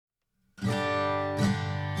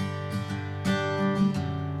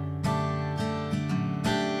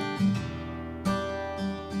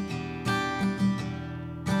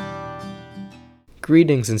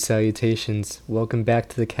Greetings and salutations. Welcome back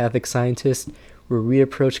to the Catholic Scientist, where we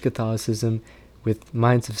approach Catholicism with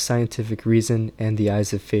minds of scientific reason and the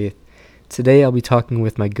eyes of faith. Today I'll be talking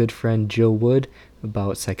with my good friend Joe Wood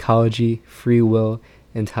about psychology, free will,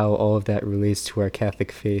 and how all of that relates to our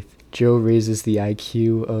Catholic faith. Joe raises the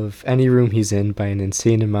IQ of any room he's in by an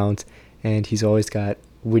insane amount, and he's always got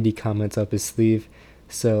witty comments up his sleeve.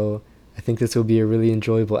 So I think this will be a really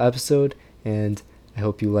enjoyable episode, and I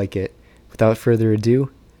hope you like it. Without further ado,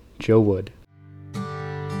 Joe Wood.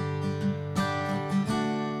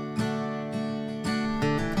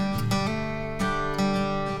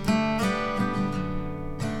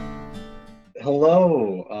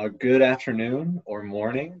 Hello, good afternoon or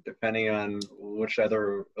morning, depending on which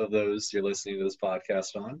other of those you're listening to this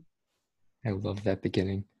podcast on. I love that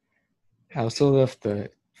beginning. I also love the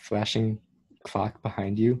flashing clock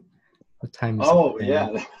behind you. What time is it Oh now?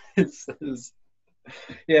 yeah,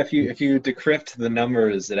 yeah. If you decrypt the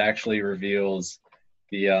numbers, it actually reveals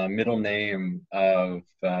the middle name of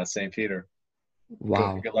Saint Peter.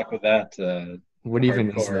 Wow. Good luck with that, What even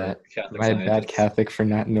is hardcore that? Am Catholic I a bad scientist. Catholic for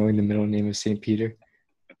not knowing the middle name of St. Peter?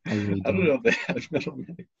 I really I don't don't. know if they have middle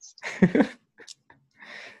names.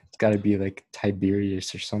 It's got to be like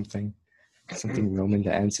Tiberius or something. Something Roman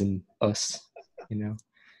that ends in us, you know?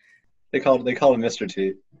 They call him Mr.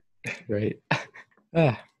 T. Right?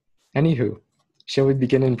 Anywho, shall we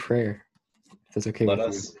begin in prayer? If that's okay Let with you.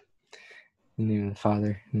 us. In the name of the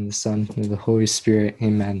Father, and the Son, and of the Holy Spirit.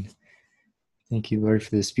 Amen. Thank you, Lord,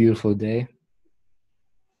 for this beautiful day.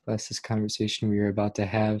 Bless this conversation we are about to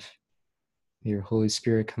have. May your Holy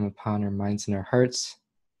Spirit come upon our minds and our hearts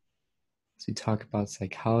as we talk about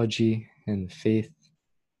psychology and the faith,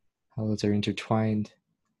 how those are intertwined,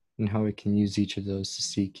 and how we can use each of those to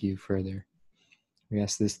seek you further. We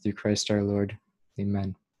ask this through Christ our Lord.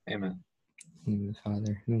 Amen. Amen. In the name of the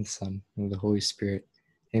Father, and of the Son, and of the Holy Spirit.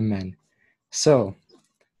 Amen. So,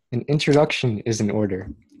 an introduction is in order.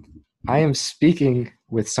 I am speaking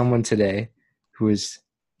with someone today who is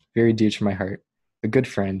very dear to my heart, a good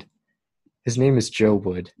friend. His name is Joe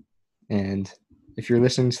Wood, and if you're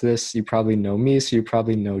listening to this, you probably know me, so you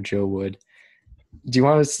probably know Joe Wood. Do you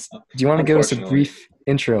want to give us a Unfortunately. brief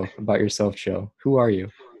intro about yourself, Joe? Who are you?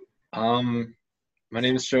 My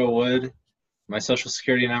name is Joe Wood. My social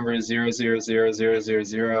security number is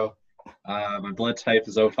 000000. My blood type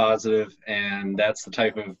is O positive, and that's the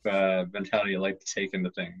type of mentality I like to take into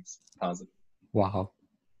things. Positive. Wow,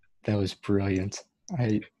 that was brilliant.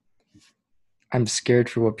 I'm scared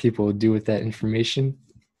for what people will do with that information.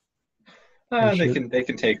 I'm They sure.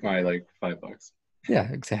 can take my like $5. Yeah,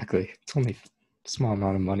 exactly. It's only a small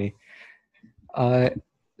amount of money.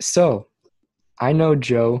 So I know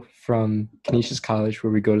Joe from Canisius College,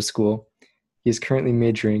 where we go to school. He is currently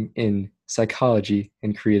majoring in psychology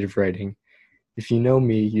and creative writing. If you know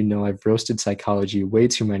me, you know I've roasted psychology way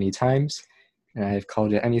too many times, and I've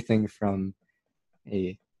called it anything from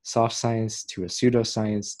a soft science to a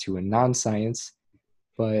pseudoscience to a non-science.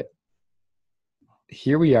 But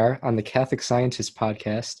here we are on the Catholic Scientist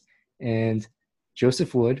podcast, and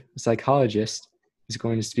Joseph Wood, a psychologist, is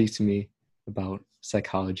going to speak to me about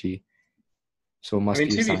psychology. So it I must mean,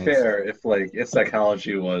 be a to be science. fair, if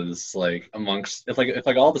psychology was like amongst if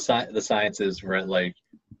all the sciences were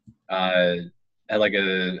uh at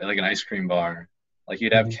an ice cream bar, like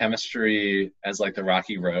you'd have Mhm. chemistry as like the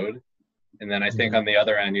rocky road, and then I think Mhm. on the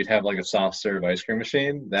other end you'd have like a soft serve ice cream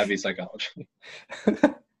machine. That'd be psychology.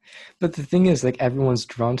 But the thing is, like everyone's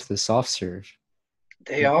drawn to the soft serve.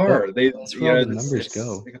 They That, are. that's where all the numbers It's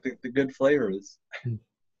go. like the good flavors.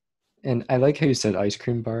 And I like how you said ice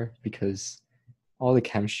cream bar because all the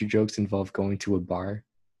chemistry jokes involve going to a bar,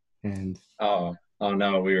 and Oh no,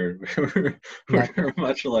 not. we're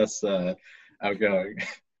much less outgoing.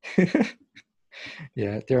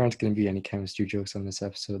 Yeah, there aren't going to be any chemistry jokes on this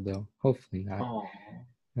episode, though. Hopefully not. Oh,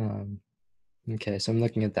 Um, okay, so I'm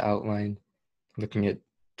looking at the outline, looking at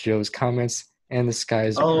Joe's comments, and the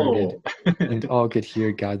skies are parted, oh. and all could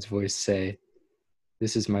hear God's voice say,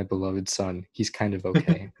 "This is my beloved son. He's kind of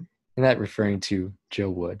okay." And that referring to Joe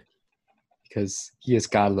Wood, because he is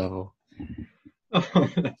God level.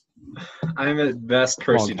 I'm at best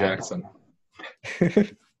Small Percy God Jackson. level.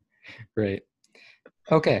 Right.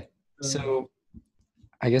 Okay, Uh, so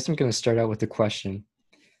I guess I'm going to start out with a question.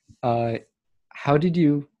 Uh, how did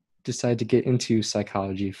you decide to get into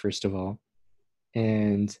psychology, first of all?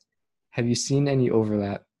 And have you seen any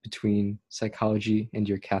overlap between psychology and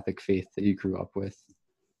your Catholic faith that you grew up with?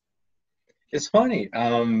 It's funny.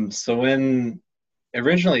 So when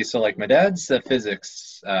originally, so like my dad's a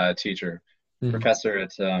physics teacher, Mm-hmm. professor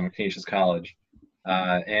at Canisius College,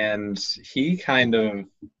 and he kind of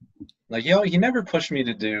Like, he never pushed me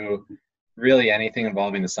to do really anything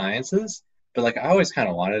involving the sciences, but like I always kind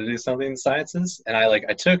of wanted to do something in sciences, and I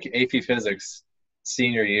took AP Physics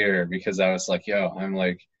senior year because I was like, I'm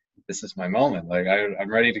like, this is my moment. Like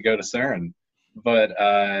I'm ready to go to CERN. But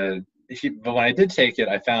but when I did take it,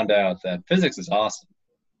 I found out that physics is awesome,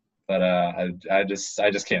 but I just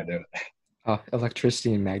can't do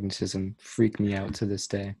Electricity and magnetism freak me out to this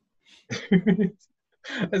day. it.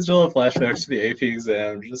 I still have flashbacks to the AP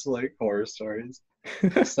exam, just like horror stories.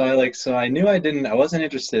 So I knew I wasn't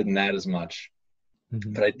interested in that as much,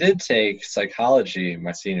 Mhm. but I did take psychology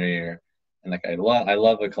my senior year, and like I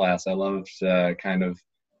love the class. I loved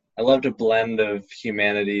a blend of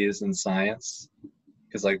humanities and science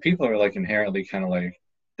because like people are like inherently kind of like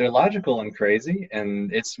they're logical and crazy,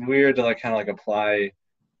 and it's weird to like kind of like apply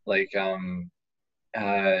like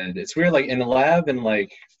it's weird like in a lab in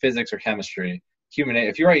like physics or chemistry,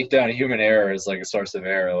 if you write down human error as like a source of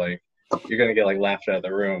error, like you're gonna get like laughed out of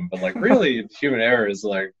the room. But like really, human error is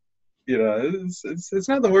like it's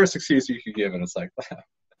not the worst excuse you could give, and it's like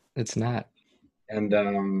It's not. and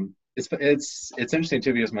it's interesting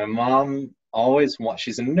too because my mom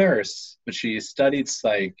she's a nurse, but she studied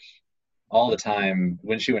psych all the time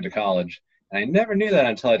when she went to college, and I never knew that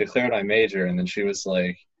until I declared my major, and then she was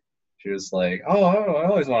like, oh, I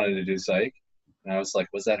always wanted to do psych. And I was like,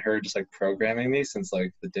 was that her just like programming me since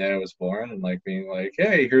like the day I was born and like being like,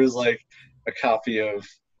 hey, here's like a copy of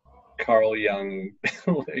Carl Jung,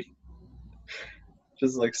 like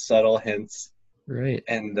just like subtle hints. Right.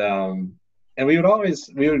 And we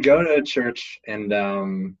would go to church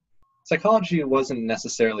and psychology wasn't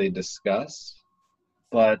necessarily discussed,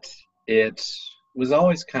 but it was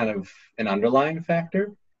always kind of an underlying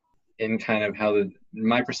factor in kind of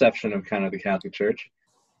my perception of kind of the Catholic Church,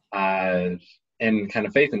 uh, and kind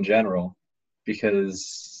of faith in general,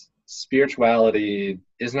 because spirituality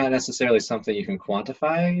is not necessarily something you can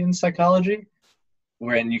quantify in psychology,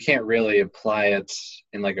 wherein you can't really apply it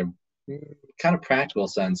in like a kind of practical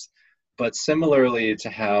sense. But similarly to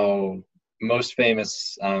how most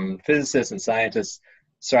famous physicists and scientists,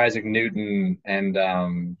 Sir Isaac Newton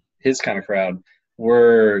and his kind of crowd,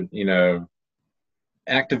 were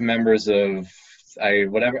active members of I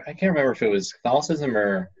can't remember if it was Catholicism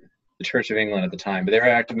or the Church of England at the time, but they were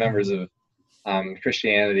active members of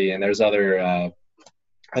Christianity, and there's other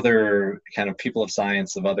kind of people of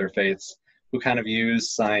science of other faiths who kind of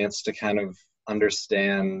use science to kind of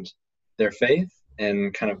understand their faith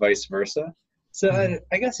and kind of vice versa. So Mhm.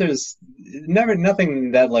 I guess there's never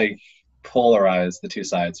nothing that like polarized the two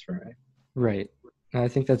sides for me. Right. I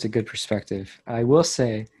think that's a good perspective. I will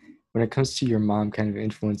say, when it comes to your mom kind of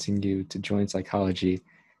influencing you to join psychology,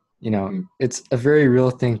 Mm-hmm. it's a very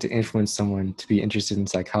real thing to influence someone to be interested in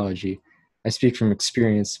psychology. I speak from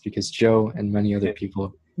experience because Joe and many other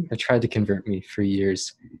people have tried to convert me for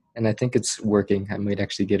years, and I think it's working. I might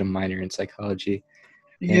actually get a minor in psychology,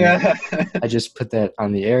 and Yeah, I just put that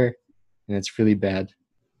on the air, and it's really bad.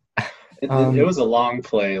 it was a long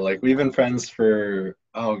play. Like we've been friends for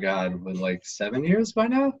oh god, with like 7 years by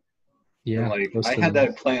now, and Yeah, like close I to had that.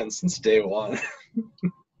 that plan since day one.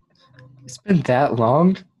 It's been that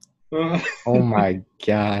long? uh, Oh my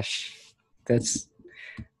gosh. That's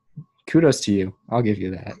kudos to you. I'll give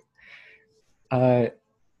you that. Uh,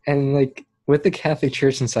 and like with the Catholic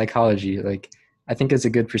Church and psychology, like I think it's a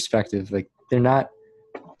good perspective. Like they're not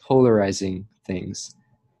polarizing things,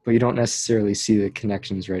 but you don't necessarily see the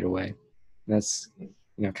connections right away. And that's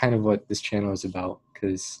kind of what this channel is about.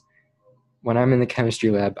 Because when I'm in the chemistry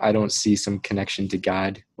lab, I don't see some connection to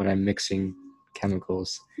God when I'm mixing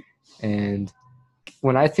chemicals. And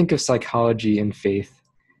when I think of psychology and faith,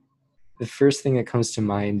 the first thing that comes to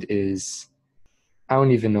mind is I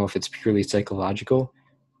don't even know if it's purely psychological,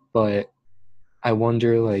 but I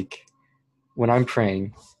wonder, like, when I'm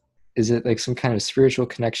praying, is it like some kind of spiritual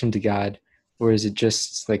connection to God, or is it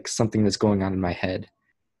just like something that's going on in my head?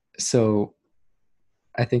 So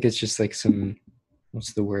I think it's just like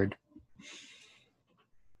what's the word?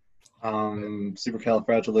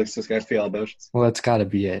 Supercalifragilisticexpialidocious. Well, that's got to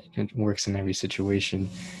be it. It works in every situation.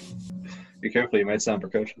 Be careful, you might sound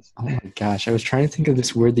precocious. Oh my gosh, I was trying to think of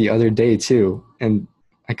this word the other day too, and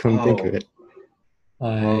I couldn't think of Oh, it.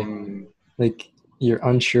 Uh, um, like you're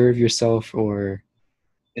unsure of yourself or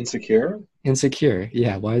insecure? insecure.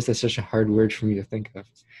 Yeah, why is that such a hard word for me to think of?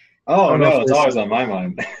 I Oh don't know if no, it's this always on my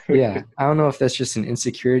mind. Yeah, I don't know if that's just an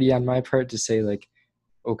insecurity on my part to say like,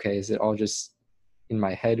 okay, is it all just in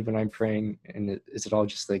my head when I'm praying, and is it all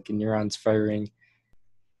just like neurons firing?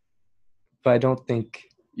 But I don't think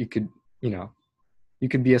you could, you know, you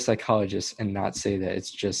could be a psychologist and not say that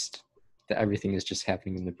it's just that everything is just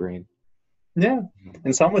happening in the brain. Yeah.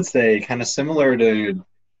 And some would say kind of similar to,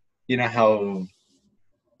 how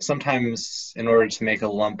sometimes in order to make a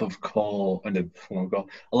lump of coal into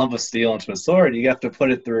a lump of steel into a sword, you have to put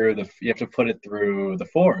it through the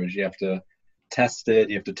forge. You have to test it,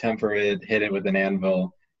 you have to temper it, hit it with an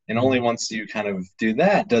anvil. And only Mhm. once you kind of do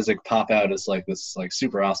that does it pop out as like this like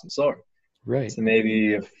super awesome sword. Right. So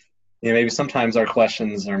maybe if maybe sometimes our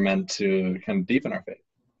questions are meant to kind of deepen our faith.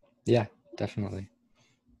 Yeah, definitely.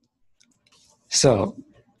 So,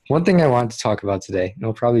 one thing I wanted to talk about today, and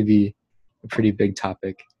it'll probably be a pretty big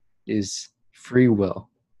topic, is free will.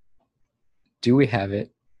 Do we have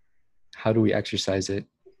it? How do we exercise it?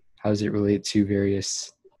 How does it relate to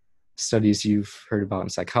various studies you've heard about in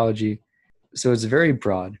psychology? So, it's very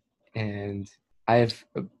broad, and I have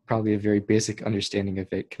probably a very basic understanding of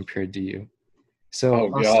it compared to you. So,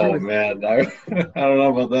 Oh, I'll start oh with, man, I don't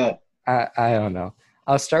know about that. I don't know.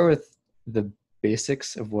 I'll start with the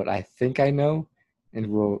basics of what I think I know, and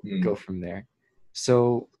we'll Hmm. go from there.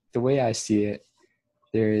 So, the way I see it,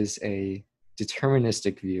 there is a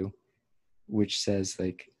deterministic view, which says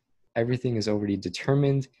like everything is already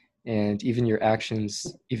determined, and even your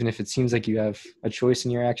actions, even if it seems like you have a choice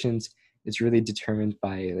in your actions, it's really determined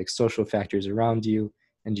by like social factors around you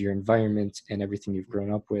and your environment and everything you've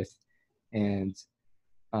grown up with and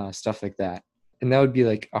stuff like that. And that would be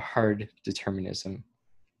like a hard determinism.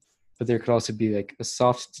 But there could also be like a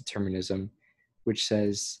soft determinism, which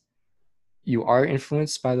says you are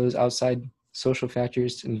influenced by those outside social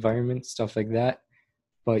factors, environment, stuff like that,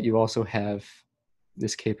 but you also have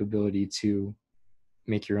this capability to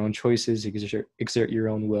make your own choices, exert your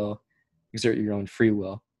own will, exert your own free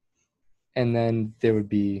will. And then there would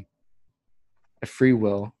be a free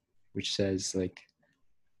will, which says like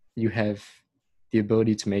you have the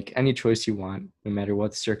ability to make any choice you want, no matter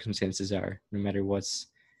what the circumstances are, no matter what's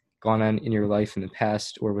gone on in your life in the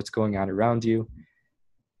past or what's going on around you.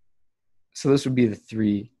 So those would be the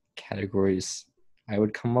three categories I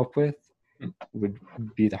would come up with would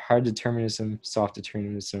be the hard determinism, soft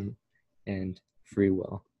determinism, and free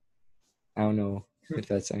will. I don't know if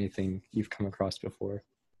that's anything you've come across before.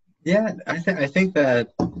 Yeah, I think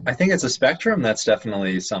it's a spectrum. That's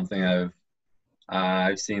definitely something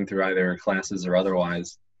I've seen through either classes or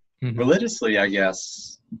otherwise. Mm-hmm. Religiously, I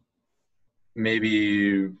guess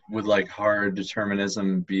maybe would like hard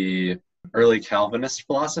determinism be early Calvinist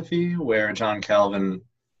philosophy, where John Calvin,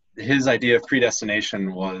 his idea of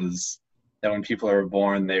predestination was that when people are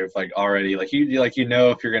born, they're like already like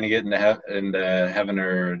if you're gonna get into heaven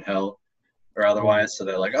or hell or Right. otherwise. So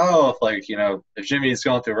they're like, oh, if like if Jimmy's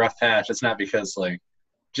going through a rough patch, it's not because like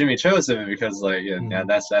Jimmy chose it, because like yeah, Mm-hmm.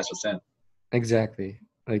 that's just him. Exactly.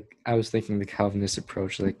 Like I was thinking the Calvinist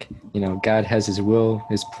approach, like, God has his will,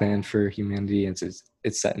 his plan for humanity, and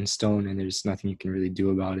it's set in stone and there's nothing you can really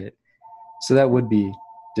do about it. So that would be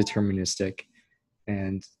deterministic.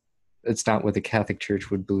 And it's not what the Catholic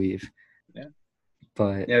Church would believe. Yeah.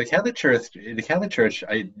 But Yeah, the Catholic Church,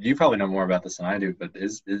 you probably know more about this than I do, but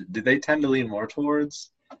do they tend to lean more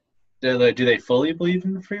towards do they fully believe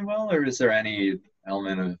in free will, or is there any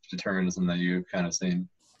element of determinism that you've kind of seen?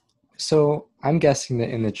 so I'm guessing that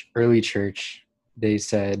in the early church, they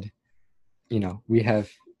said, we have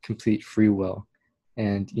complete free will.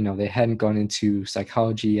 And, they hadn't gone into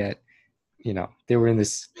psychology yet. They were in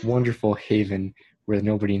this wonderful haven where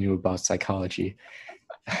nobody knew about psychology.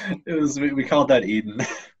 We called that Eden.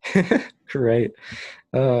 Right.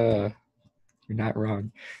 You're not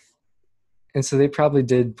wrong. And so they probably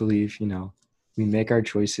did believe, we make our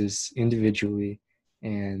choices individually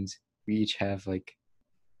and we each have like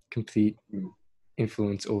complete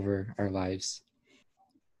influence over our lives.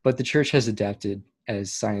 But the church has adapted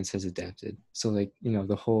as science has adapted. So, like,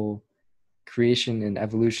 the whole creation and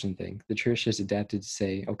evolution thing, the church has adapted to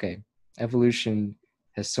say, okay, evolution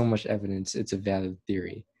has so much evidence, it's a valid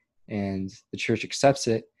theory. And the church accepts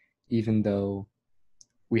it, even though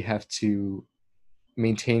we have to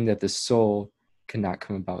maintain that the soul cannot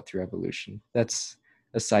come about through evolution. That's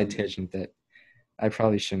a side tangent that I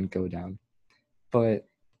probably shouldn't go down. But,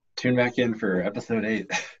 Tune back in for episode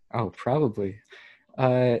 8. oh, probably.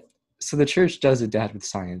 Uh, so the church does adapt with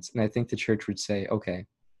science. And I think the church would say, okay,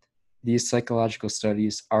 these psychological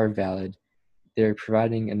studies are valid. They're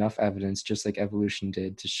providing enough evidence, just like evolution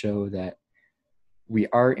did, to show that we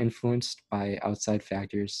are influenced by outside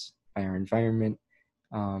factors, by our environment.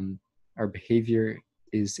 Um, our behavior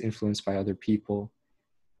is influenced by other people.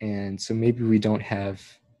 And so maybe we don't have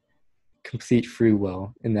complete free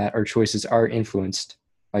will in that our choices are influenced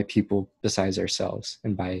by people besides ourselves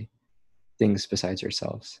and by things besides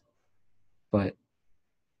ourselves. But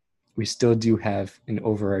we still do have an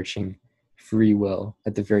overarching free will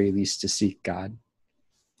at the very least to seek God.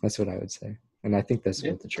 That's what I would say. And I think that's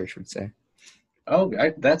Yeah. what the church would say. Oh,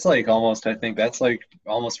 that's like almost, I think that's like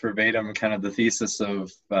almost verbatim kind of the thesis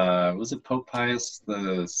of, was it Pope Pius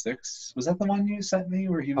the Sixth? Was that the one you sent me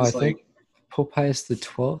where he Oh, I was think like, Pope Pius the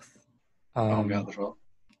 12th. oh God, the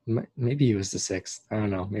 12th? Maybe he was the 6th. I don't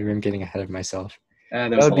know. Maybe I'm getting ahead of myself. There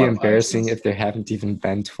That was a would be lot of embarrassing Piuses. if there haven't even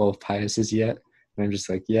been 12 Piuses yet. And I'm just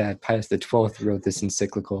like, yeah, Pius the 12th wrote this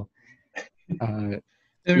encyclical. There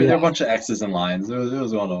Yeah, are a bunch of X's and lines. There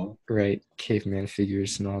was one of them. right. Caveman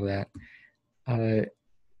figures and all that.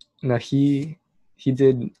 No, he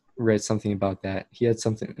did write something about that. He had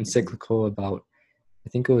something encyclical about, I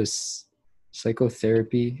think it was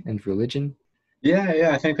psychotherapy and religion.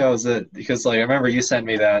 Yeah, I think that was it. Because like I remember you sent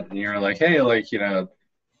me that, and you were like, "Hey, like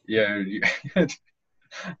yeah." I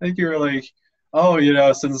think you were like, "Oh,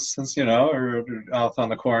 since we're off on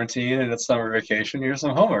the quarantine and it's summer vacation, here's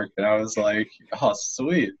some homework." And I was like, "Oh,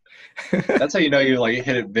 sweet." That's how you know you like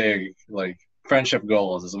hit it big. Like friendship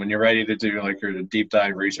goals is when you're ready to do like your deep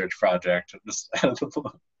dive research project. Just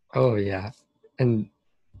Oh yeah. And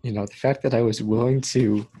the fact that I was willing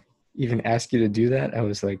to even ask you to do that, I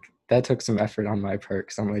was like, that took some effort on my part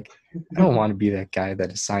because I'm like, I don't want to be that guy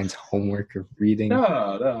that assigns homework or reading,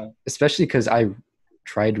 no. especially because I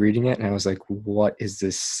tried reading it and I was like, what is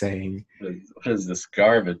this saying? What is this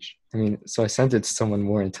garbage? I mean, so I sent it to someone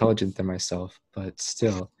more intelligent than myself, but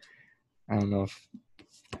still, I don't know.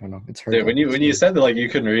 It's hard Dude, to when you understand. said that like you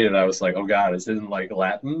couldn't read it, I was like, oh God, is it in like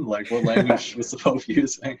Latin? Like what language was the Pope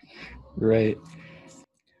using? Right.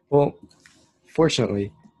 Well,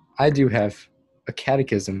 fortunately, I do have a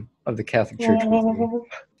catechism of the Catholic Church with me.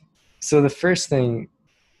 So the first thing,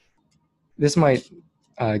 this might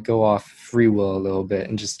go off free will a little bit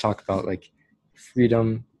and just talk about like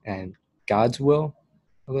freedom and God's will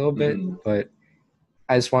a little bit, Mm. but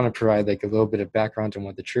I just want to provide like a little bit of background on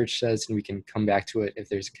what the church says, and we can come back to it if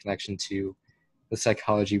there's a connection to the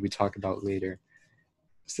psychology we talk about later.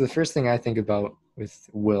 So the first thing I think about with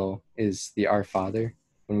will is the Our Father,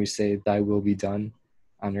 when we say, "Thy will be done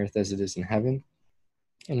on earth as it is in heaven."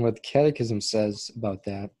 And what the Catechism says about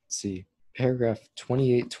that, let's see, paragraph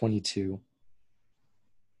 2822.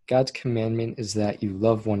 God's commandment is that you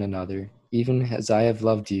love one another, even as I have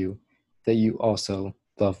loved you, that you also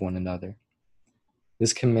love one another.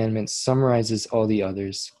 This commandment summarizes all the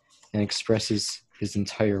others and expresses his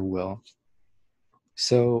entire will.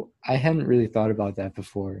 So I hadn't really thought about that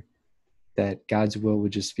before, that God's will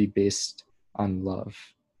would just be based on love.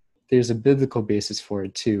 There's a biblical basis for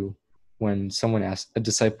it too, when a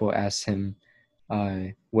disciple asks him,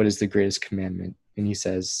 what is the greatest commandment? And he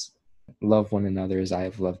says, love one another as I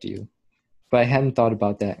have loved you. But I hadn't thought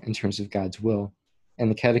about that in terms of God's will. And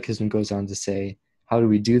the Catechism goes on to say, how do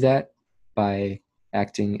we do that? By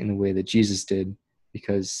acting in the way that Jesus did,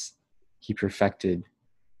 because he perfected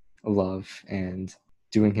love and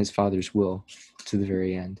doing his Father's will to the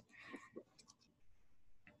very end.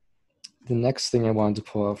 The next thing I wanted to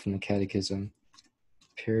pull out from the Catechism,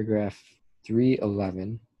 paragraph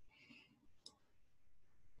 311.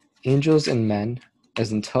 Angels and men,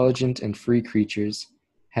 as intelligent and free creatures,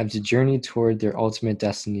 have to journey toward their ultimate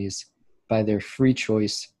destinies by their free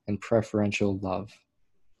choice and preferential love.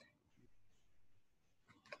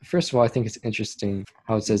 First of all, I think it's interesting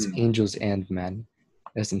how it says angels and men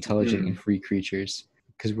as intelligent and free creatures,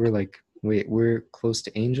 because we're like, wait, we're close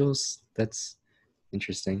to angels? That's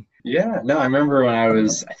interesting. Yeah, no, I remember when I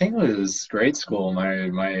think it was grade school,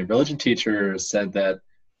 my religion teacher said that,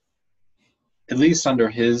 at least under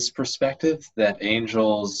his perspective, that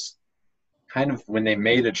angels kind of, when they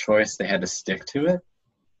made a choice, they had to stick to it.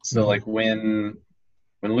 So like when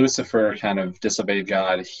Lucifer kind of disobeyed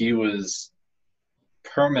God, he was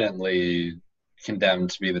permanently condemned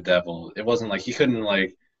to be the devil. It wasn't like he couldn't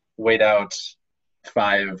like wait out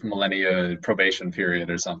 5 millennia probation period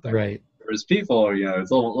or something. Right. Whereas people,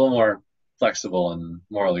 it's a little more flexible and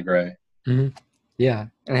morally gray. Mm-hmm. Yeah,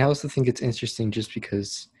 and I also think it's interesting just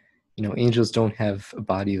because, angels don't have a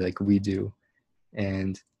body like we do,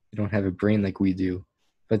 and they don't have a brain like we do,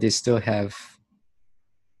 but they're still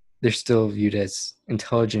viewed as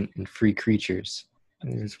intelligent and free creatures.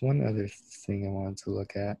 And there's one other thing I wanted to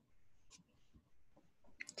look at.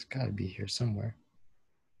 It's got to be here somewhere.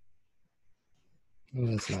 No,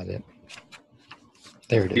 that's not it.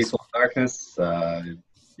 There it is. Peaceful darkness.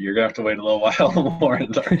 You're gonna have to wait a little while more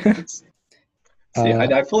in darkness. See,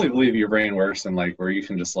 I fully believe your brain works in like where you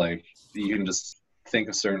can just think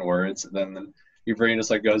of certain words, and then your brain just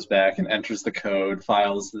like goes back and enters the code,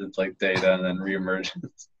 files the like data, and then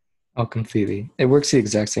reemerges. Oh, completely. It works the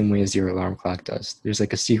exact same way as your alarm clock does. There's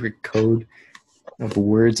like a secret code of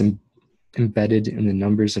words and embedded in the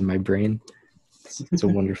numbers of my brain. It's a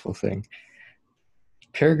wonderful thing.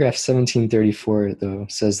 Paragraph 1734, though,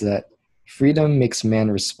 says that freedom makes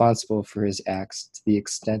man responsible for his acts to the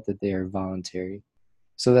extent that they are voluntary.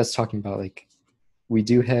 So that's talking about like we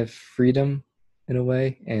do have freedom in a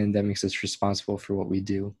way, and that makes us responsible for what we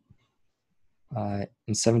do.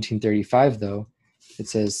 In 1735, though, it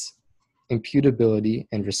says imputability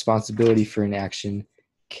and responsibility for an action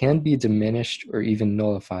can be diminished or even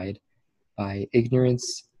nullified by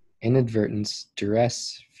ignorance, inadvertence,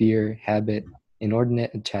 duress, fear, habit,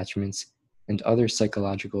 inordinate attachments, and other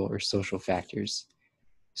psychological or social factors.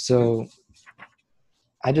 So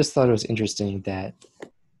I just thought it was interesting that,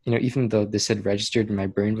 even though this had registered in my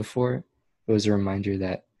brain before, it was a reminder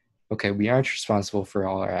that, okay, we aren't responsible for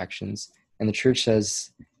all our actions. And the church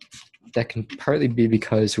says that can partly be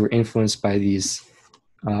because we're influenced by these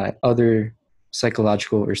other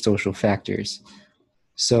psychological or social factors.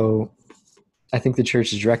 So I think the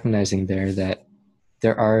church is recognizing there that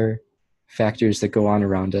there are factors that go on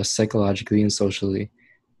around us psychologically and socially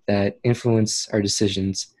that influence our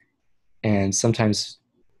decisions, and sometimes,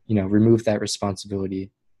 remove that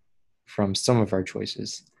responsibility from some of our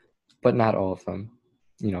choices, but not all of them.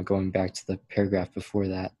 Going back to the paragraph before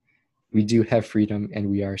that, we do have freedom and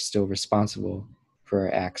we are still responsible for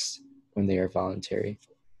our acts when they are voluntary.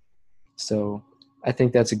 So I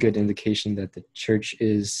think that's a good indication that the church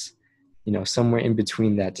is, somewhere in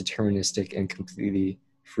between that deterministic and completely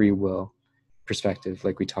free will perspective,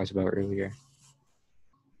 like we talked about earlier.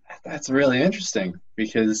 That's really interesting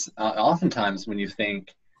because oftentimes when you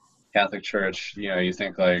think Catholic Church, you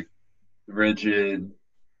think like rigid,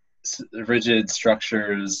 rigid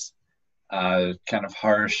structures, kind of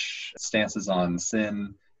harsh stances on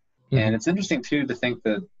sin. And it's interesting too to think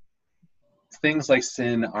that things like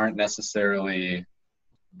sin aren't necessarily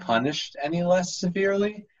punished any less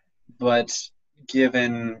severely, but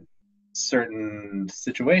given certain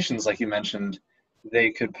situations, like you mentioned,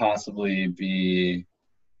 they could possibly be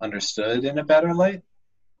understood in a better light.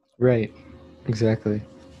 Right, exactly.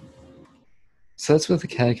 So that's what the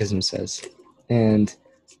Catechism says. And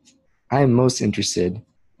I am most interested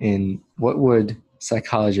in what would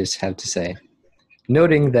psychologists have to say,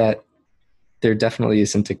 noting that there definitely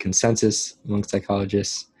isn't a consensus among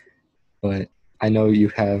psychologists, but I know you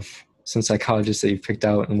have some psychologists that you've picked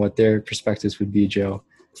out and what their perspectives would be, Joe.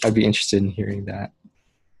 I'd be interested in hearing that.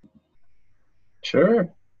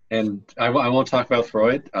 Sure. And I won't talk about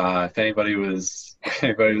Freud if anybody was if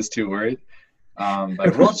anybody was too worried. But I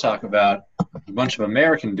will talk about a bunch of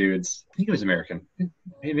American dudes. I think he was American.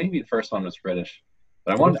 Maybe the first one was British.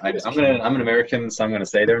 But I'm an American, so I'm gonna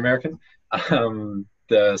say they're American.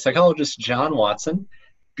 The psychologist John Watson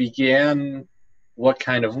began what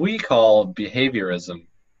kind of we call behaviorism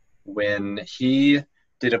when he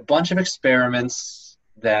did a bunch of experiments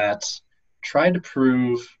that tried to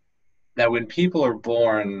prove that when people are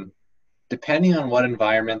born, depending on what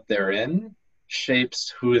environment they're in,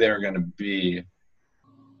 shapes who they're going to be.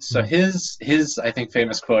 So his I think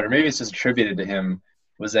famous quote, or maybe it's just attributed to him,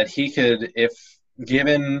 was that he could, if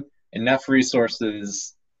given enough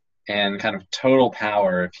resources and kind of total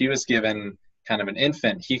power, if he was given kind of an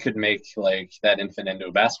infant, he could make like that infant into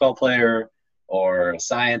a basketball player or a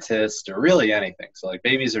scientist or really anything. So like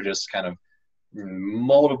babies are just kind of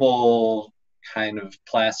moldable, kind of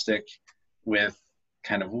plastic with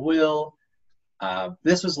kind of will.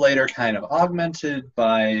 This was later kind of augmented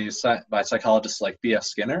by psychologists like B.F.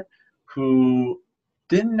 Skinner, who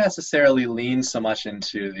didn't necessarily lean so much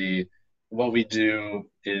into the what we do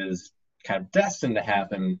is kind of destined to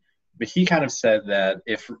happen, but he kind of said that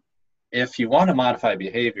if you want to modify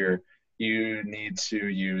behavior, you need to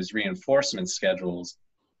use reinforcement schedules,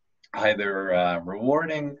 either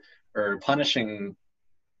rewarding or punishing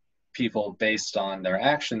people based on their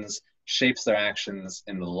actions shapes their actions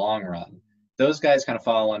in the long run. Those guys kind of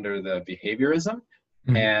fall under the behaviorism.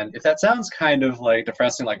 Mm-hmm. And if that sounds kind of like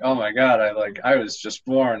depressing, like, oh my God, I was just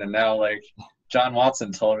born and now like John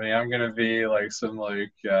Watson told me I'm going to be like some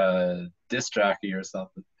like disc jockey or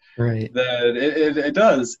something. Right. That it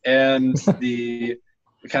does. And the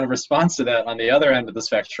kind of response to that on the other end of the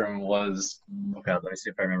spectrum was, oh God, let me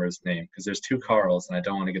see if I remember his name, because there's two Carls and I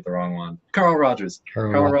don't want to get the wrong one. Carl Rogers.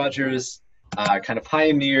 Carl Rogers kind of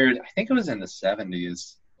pioneered, I think it was in the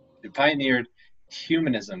 70s, he pioneered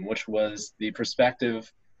humanism, which was the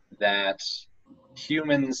perspective that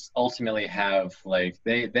humans ultimately have, like,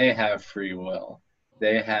 they have free will.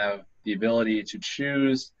 They have the ability to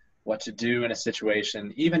choose what to do in a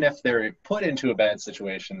situation. Even if they're put into a bad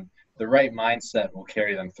situation, the right mindset will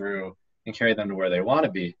carry them through and carry them to where they want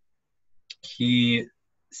to be. He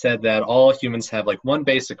said that all humans have like one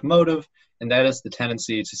basic motive, and that is the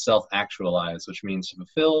tendency to self-actualize, which means to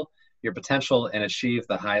fulfill your potential and achieve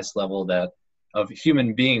the highest level that of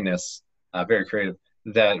human beingness, very creative,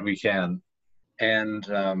 that we can. And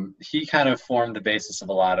he kind of formed the basis of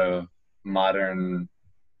a lot of modern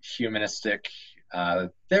humanistic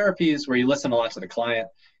therapies where you listen a lot to the client,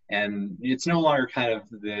 and it's no longer kind of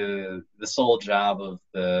the sole job of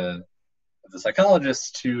the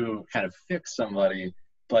psychologist to kind of fix somebody,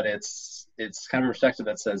 but it's kind of a perspective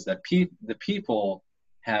that says that the people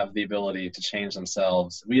have the ability to change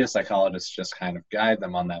themselves. We as psychologists just kind of guide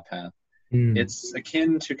them on that path. Mm. It's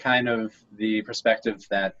akin to kind of the perspective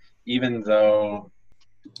that even though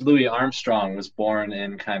Louis Armstrong was born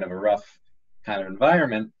in kind of a rough kind of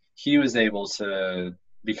environment, he was able to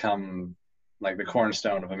become like the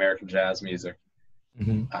cornerstone of American jazz music.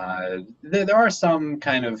 Hmm. There are some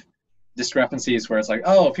kind of discrepancies where it's like,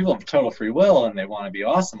 oh, people have total free will and they want to be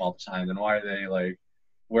awesome all the time. Then why are they like,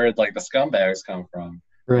 where did like the scumbags come from?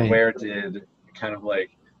 Or Right. where did kind of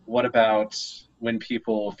like, what about when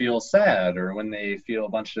people feel sad or when they feel a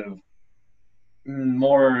bunch of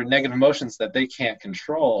more negative emotions that they can't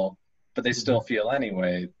control, but they still Mhm. feel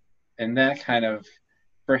anyway? And that kind of,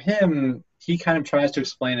 for him, he kind of tries to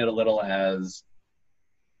explain it a little as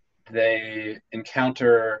they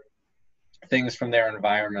encounter things from their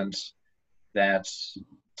environment that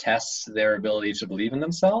tests their ability to believe in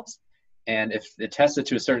themselves. And if it tests it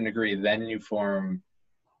to a certain degree, then you form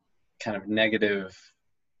kind of negative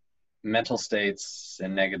mental states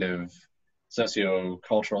and negative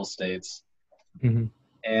socio-cultural states. Hmm.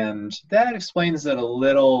 And that explains it a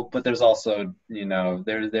little, but there's also,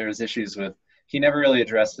 there's issues with, he never really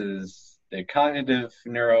addresses the cognitive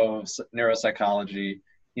neuropsychology.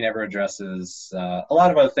 He never addresses a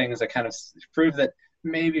lot of other things that kind of prove that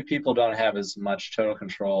maybe people don't have as much total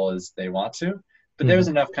control as they want to. But Hmm. there's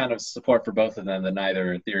enough kind of support for both of them that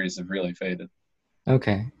neither theories have really faded.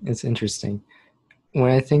 Okay, it's interesting.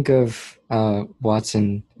 When I think of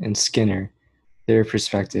Watson and Skinner, their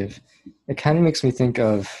perspective, it kind of makes me think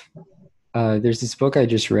of there's this book I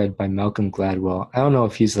just read by Malcolm Gladwell. I don't know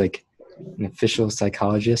if he's like an official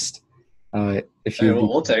psychologist, if he Hey, would be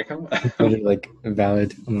we'll take them. considered like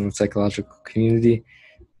valid among the psychological community,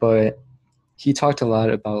 but he talked a lot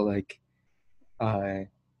about like uh,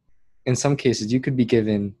 in some cases you could be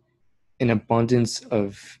given an abundance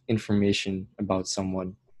of information about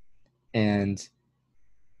someone and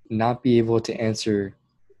not be able to answer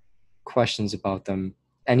questions about them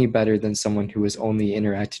any better than someone who has only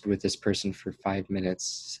interacted with this person for 5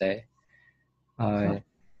 minutes, say. Huh. Uh,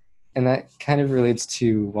 and that kind of relates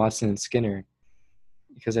to Watson and Skinner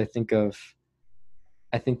because I think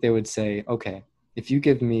they would say, okay, if you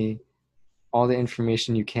give me all the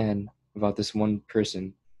information you can about this one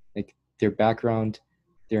person, like their background,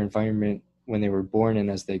 their environment when they were born and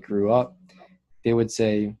as they grew up, they would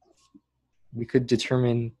say we could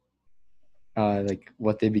determine like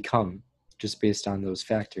what they become just based on those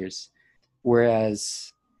factors.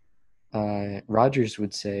 Whereas Rogers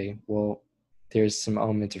would say, well, there's some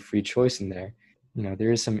element of free choice in there. You know,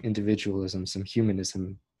 there is some individualism, some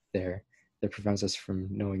humanism there that prevents us from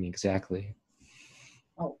knowing exactly.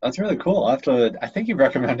 Oh, that's really cool. I think you've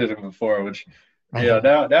recommended him before, which, I have.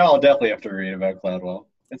 now I'll definitely have to read about Gladwell.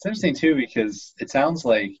 It's interesting too because it sounds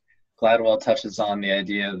like Gladwell touches on the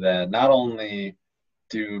idea that not only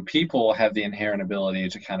do people have the inherent ability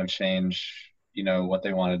to kind of change, what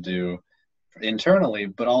they want to do internally,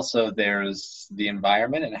 but also there's the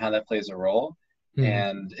environment and how that plays a role. Mhm.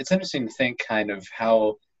 And it's interesting to think kind of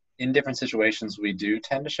how in different situations we do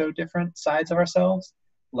tend to show different sides of ourselves.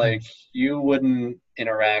 Like Mhm. you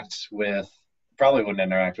probably wouldn't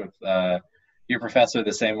interact with your professor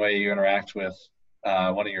the same way you interact with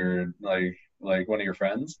one of your like one of your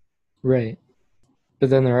friends. Right. But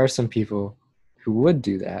then there are some people who would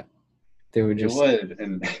do that. They would It just would,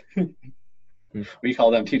 and we call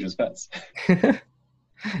them teachers' pets.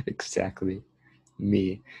 exactly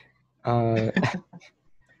me. Uh,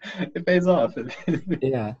 It pays off.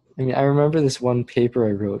 yeah. I mean, I remember this one paper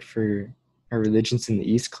I wrote for our Religions in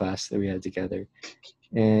the East class that we had together.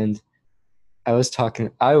 And I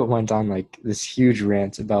went on like this huge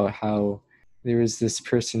rant about how there was this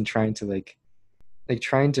person trying to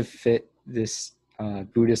trying to fit this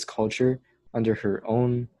Buddhist culture under her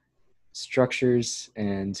own structures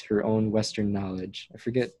and her own Western knowledge. I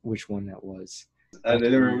forget which one that was. Dr.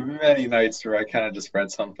 There were Lee. many nights where I kind of just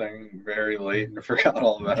read something very late and forgot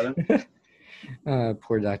all about it.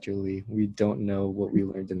 Poor Dr. Lee. We don't know what we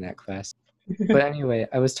learned in that class. But anyway,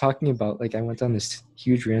 I was talking about, I went on this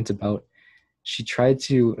huge rant about she tried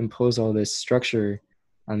to impose all this structure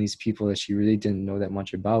on these people that she really didn't know that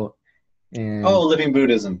much about. Oh, And Living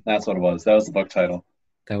Buddhism. That's what it was. That was the book title.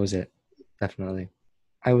 that was it. Definitely.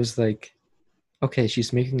 I was like, okay,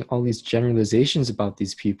 she's making all these generalizations about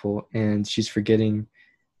these people and she's forgetting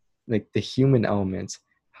like the human element,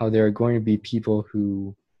 how there are going to be people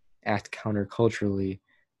who act counterculturally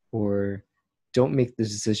or don't make the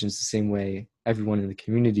decisions the same way everyone in the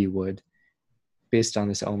community would based on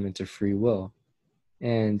this element of free will.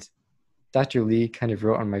 And Dr. Lee kind of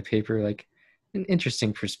wrote on my paper like an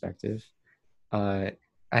interesting perspective. I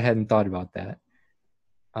hadn't thought about that.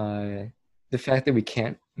 The fact that we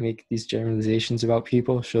can't make these generalizations about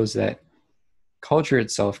people shows that culture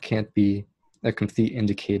itself can't be a complete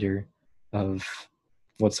indicator of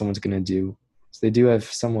what someone's going to do. So they do have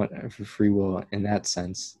somewhat of a free will in that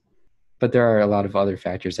sense. But there are a lot of other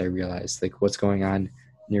factors I realized, like what's going on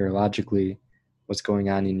neurologically, what's going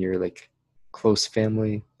on in your like close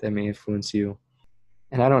family that may influence you.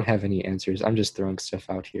 And I don't have any answers. I'm just throwing stuff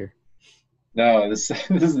out here. No, this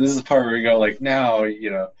is the part where we go like, now,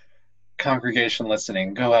 congregation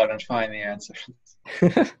listening, go out and find the answers.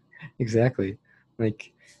 Exactly.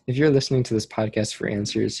 Like if you're listening to this podcast for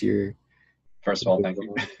answers, you're First of all, thank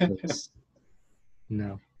you.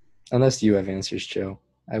 No. Unless you have answers, Joe.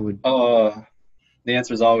 I would Oh, the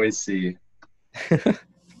answer is always C.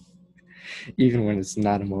 even when it's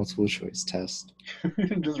not a multiple choice test.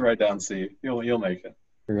 Just write down C. You'll make it.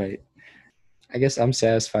 Right. I guess I'm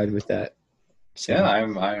satisfied with that. So, Yeah,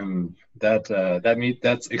 I'm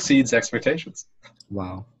that exceeds expectations.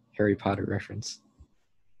 wow. Harry Potter reference.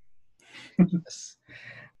 Yes.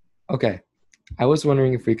 Okay. I was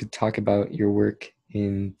wondering if we could talk about your work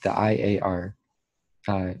in the IAR.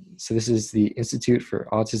 So this is the Institute for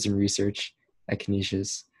Autism Research at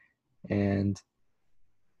Canisius. And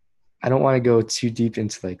I don't want to go too deep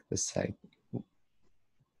into like the site.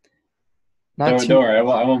 Don't worry, I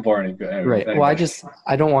won't bore any. Right. Well,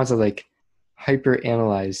 I don't want to like hyper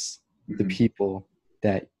analyze the people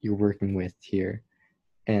that you're working with here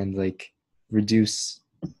and like reduce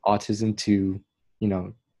autism to,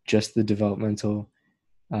 just the developmental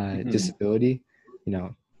disability,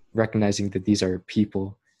 recognizing that these are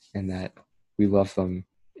people and that we love them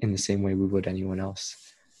in the same way we would anyone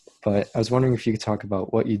else. But I was wondering if you could talk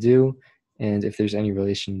about what you do and if there's any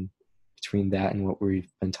relation between that and what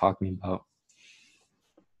we've been talking about.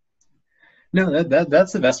 No,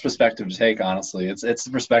 that's the best perspective to take, honestly. It's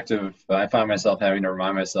the perspective I find myself having to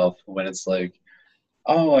remind myself when it's like,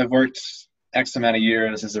 oh, I've worked X amount of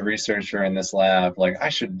years as a researcher in this lab. Like I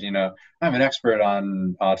should, I'm an expert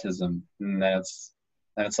on autism. And it's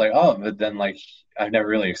like, oh, but then like I've never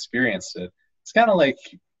really experienced it. It's kind of like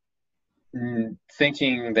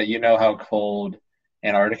thinking that you know how cold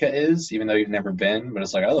Antarctica is, even though you've never been. But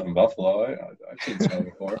it's like, I live in Buffalo. I've seen snow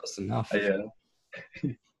before. Close enough.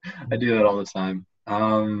 I do that all the time.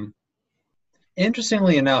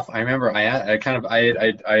 Interestingly enough, I remember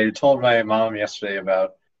I told my mom yesterday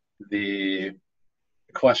about the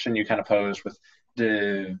question you kind of posed with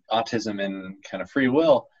the autism and kind of free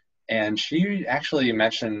will, and she actually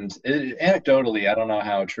mentioned anecdotally, I don't know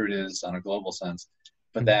how true it is on a global sense,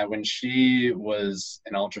 but that when she was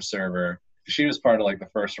an ultra server, she was part of like the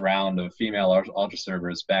first round of female ultra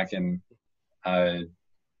servers back in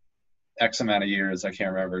X amount of years. I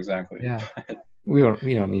can't remember exactly. Yeah, we don't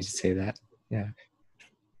need to say that. Yeah.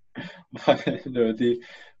 But no,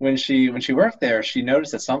 when she worked there, she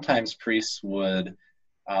noticed that sometimes priests would,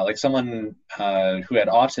 like someone who had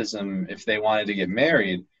autism, if they wanted to get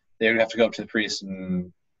married, they would have to go up to the priest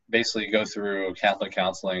and basically go through Catholic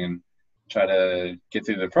counseling and try to get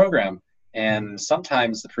through the program. And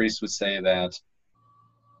sometimes the priest would say that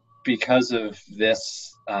because of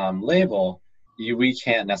this label, we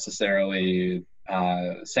can't necessarily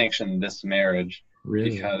sanction this marriage.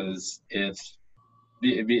 Really? Because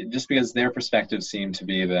just because their perspective seemed to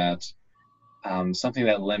be that something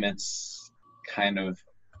that limits kind of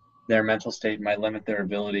their mental state might limit their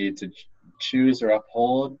ability to choose or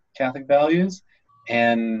uphold Catholic values.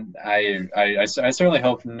 And I certainly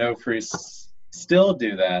hope no priests still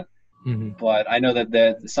do that. Mm-hmm. But I know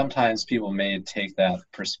that sometimes people may take that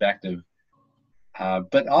perspective.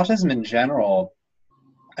 But autism in general,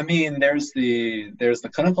 I mean, there's the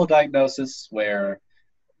clinical diagnosis where,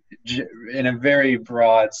 in a very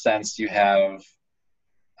broad sense, you have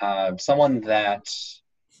someone that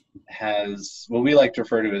has what we like to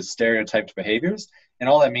refer to as stereotyped behaviors. And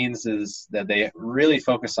all that means is that they really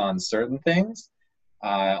focus on certain things.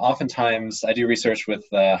 Oftentimes, I do research with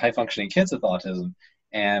high-functioning kids with autism.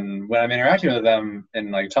 And when I'm interacting with them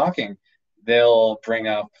and like talking, they'll bring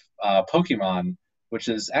up Pokemon, which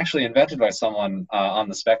is actually invented by someone on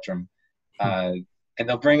the spectrum. and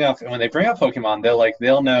they'll bring up, and when they bring up Pokemon,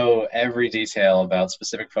 they'll know every detail about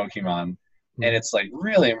specific Pokemon, and Mhm. it's like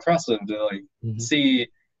really impressive to like Mhm. see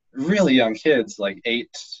really young kids like 8,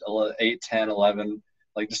 10, 11,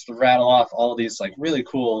 like just rattle off all these like really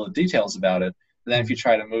cool details about it. But then if you Mhm.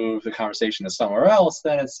 try to move the conversation to somewhere else,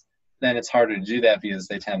 then it's harder to do that because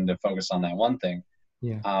they tend to focus on that one thing.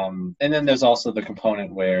 Yeah. And then there's also the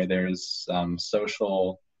component where there's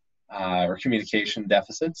social or communication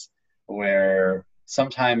deficits, where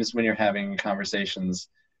sometimes when you're having conversations,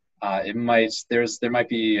 there might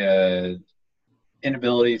be a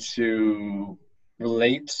inability to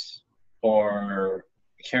relate or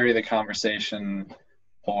carry the conversation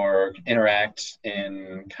or interact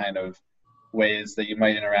in kind of ways that you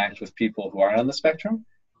might interact with people who aren't on the spectrum.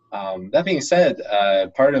 That being said,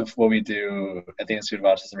 part of what we do at the Institute of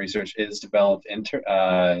Autism Research is develop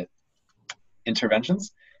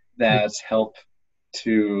interventions Yeah. that help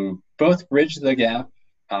to both bridge the gap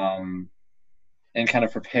um, and kind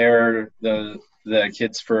of prepare the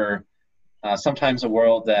kids for sometimes a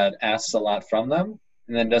world that asks a lot from them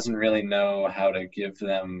and then doesn't really know how to give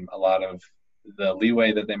them a lot of the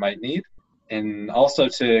leeway that they might need, and also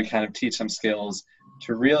to kind of teach them skills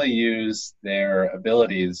to really use their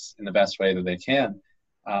abilities in the best way that they can.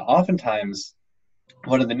 Oftentimes,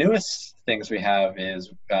 one of the newest things we have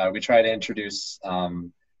is we try to introduce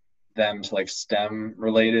them to like STEM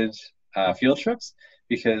related field trips,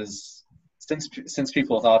 because since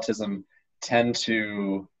people with autism tend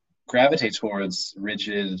to gravitate towards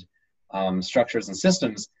rigid structures and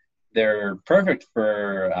systems, they're perfect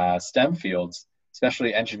for STEM fields,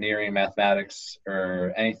 especially engineering, mathematics,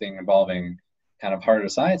 or anything involving kind of harder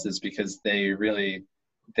sciences, because their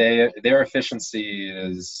efficiency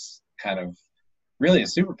is kind of really a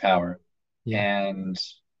superpower. Yeah. And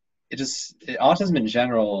autism in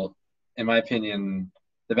general, in my opinion,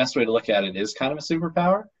 the best way to look at it is kind of a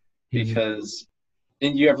superpower, Mhm. because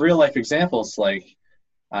you have real life examples like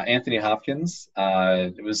Anthony Hopkins.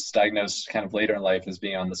 Was diagnosed kind of later in life as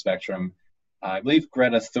being on the spectrum. I believe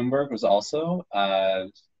Greta Thunberg was also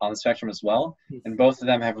on the spectrum as well, and both of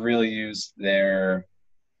them have really used their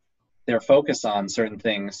focus on certain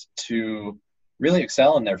things to really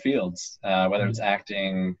excel in their fields, whether it's Mhm.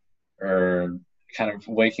 acting or kind of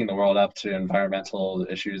waking the world up to environmental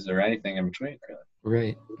issues or anything in between, really.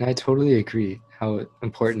 Right. I totally agree how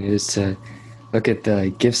important it is to look at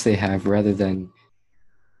the gifts they have rather than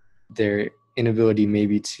their inability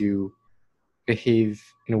maybe to behave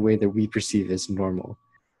in a way that we perceive as normal.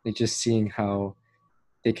 Like just seeing how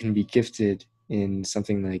they can be gifted in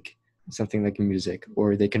something like music,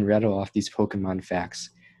 or they can rattle off these Pokemon facts,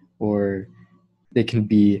 or they can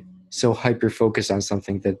be so hyper focused on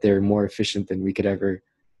something that they're more efficient than we could ever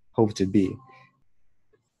hope to be.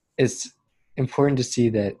 It's important to see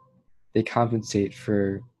that they compensate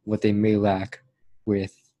for what they may lack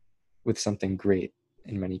with something great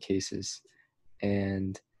in many cases.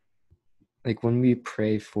 And like when we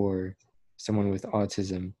pray for someone with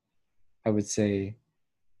autism, I would say,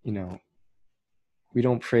 you know, we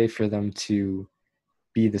don't pray for them to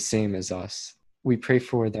be the same as us. We pray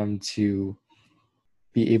for them to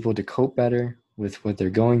be able to cope better with what they're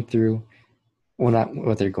going through. Well, not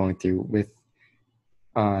what they're going through, with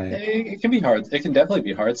uh It can be hard. It can definitely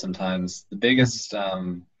be hard sometimes. The biggest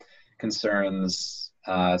concerns,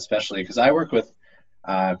 especially because I work with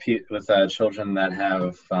children that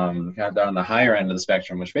have they're on the higher end of the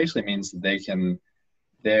spectrum, which basically means that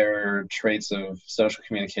their traits of social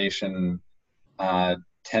communication uh,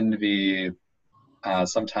 tend to be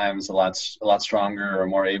sometimes a lot stronger or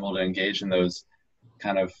more able to engage in those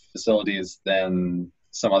kind of facilities than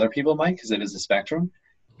some other people might, because it is a spectrum.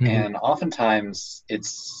 mhm. And oftentimes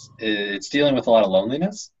it's dealing with a lot of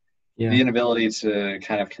loneliness, Yeah. the inability to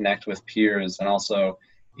kind of connect with peers, and also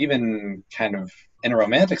even kind of in a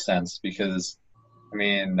romantic sense, because I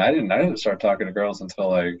mean I didn't start talking to girls until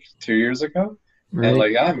like 2 years ago, and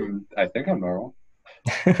Right. like I think I'm normal.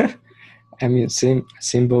 I mean,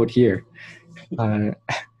 same boat here. uh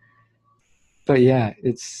but yeah,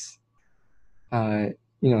 it's uh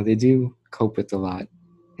they do cope with a lot,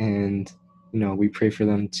 and we pray for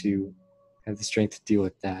them to have the strength to deal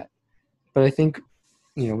with that. But I think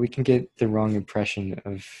we can get the wrong impression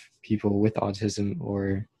of people with autism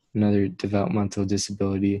or another developmental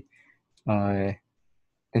disability, uh,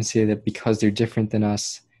 and say that because they're different than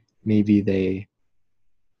us, maybe they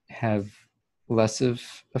have less of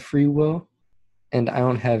a free will. And I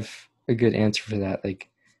don't have a good answer for that, like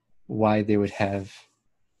why they would have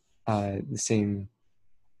the same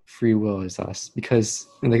free will as us. Because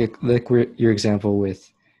your example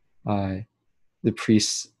with uh, the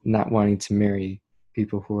priests not wanting to marry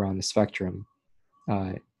people who are on the spectrum,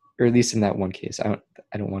 uh, or at least in that one case.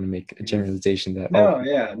 I don't want to make a Mhm. generalization that all. No,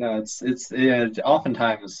 yeah, no, it's yeah.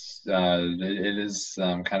 Oftentimes, it is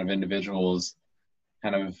kind of individuals,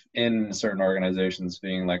 kind of in certain organizations,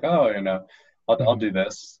 being like, oh, I'll Mhm. do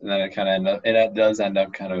this, and then it kind of it does end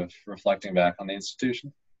up kind of reflecting back on the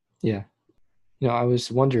institution. Yeah. I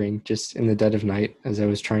was wondering just in the dead of night as I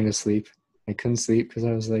was trying to sleep. I couldn't sleep because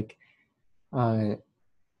I was uh,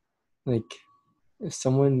 like if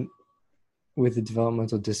someone with a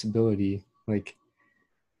developmental disability, like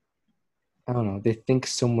I don't know, they think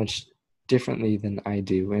so much differently than I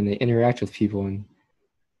do, and they interact with people and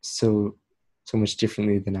so so much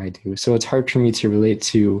differently than I do. So it's hard for me to relate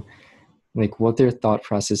to like what their thought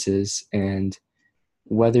process is and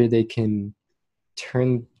whether they can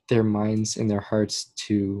turn their minds and their hearts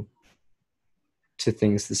to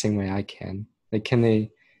things the same way I can. Like can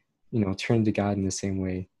they, turn to God in the same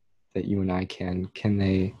way that you and I can? Can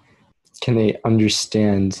they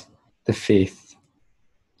understand the faith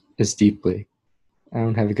as deeply? I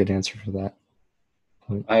don't have a good answer for that.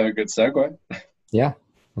 But I have a good segue. yeah,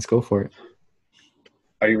 let's go for it.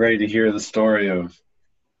 Are you ready to hear the story of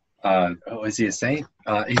is he a saint?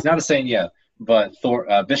 He's not a saint yet, but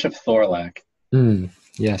Bishop Thorlak.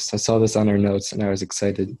 Yes, I saw this on our notes and I was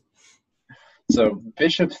excited. So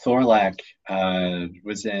Bishop Thorlak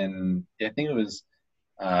was in, I think it was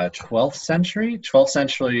 12th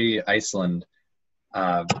century Iceland,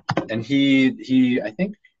 uh, and he I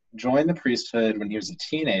think joined the priesthood when he was a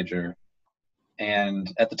teenager.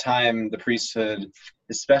 And at the time, the priesthood,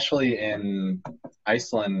 especially in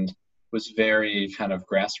Iceland, was very kind of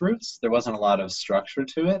grassroots. There wasn't a lot of structure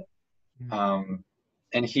to it. Um,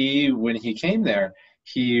 and when he came there,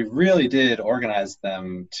 he really did organize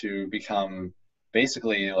them to become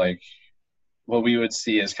basically like what we would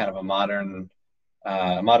see as kind of a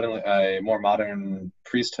more modern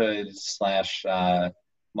priesthood slash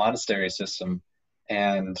monastery system.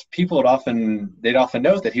 And they'd often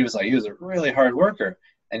note that he was a really hard worker,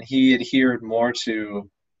 and he adhered more to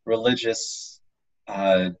religious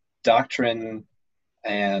uh, doctrine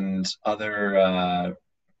and other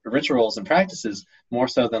rituals and practices more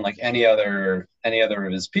so than like any other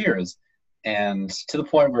of his peers, and to the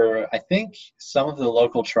point where I think some of the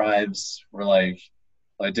local tribes were like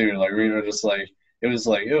dude, like we were just like it was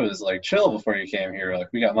like chill before you came here, like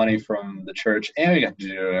we got money from the church and we got to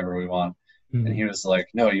do whatever we want. And Mm-hmm. he was like,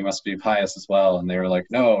 no, you must be pious as well. And they were like,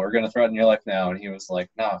 no, we're going to threaten your life now. And he was like,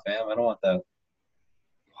 nah, fam, I don't want that.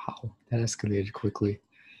 Wow, that escalated quickly.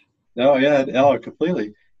 No, yeah, no,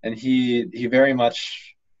 completely. And he very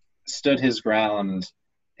much stood his ground,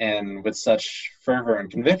 and with such fervor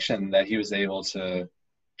and conviction that he was able to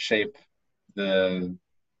shape the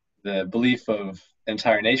the belief of the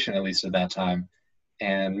entire nation, at least at that time.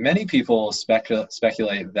 And many people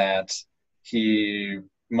speculate that he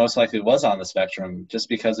most likely was on the spectrum just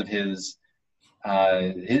because of his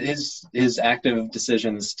active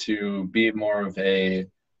decisions to be more of a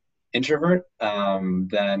introvert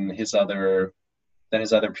than his other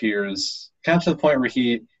peers, kind of to the point where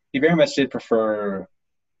he very much did prefer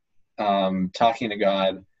talking to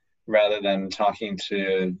God rather than talking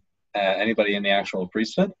to anybody in the actual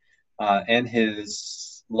priesthood, and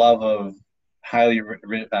his love of highly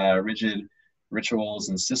rigid rituals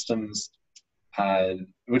and systems, uh,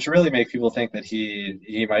 which really make people think that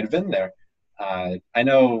he might have been there. I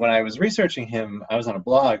know when I was researching him, I was on a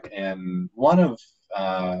blog, and one of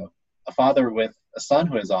a father with a son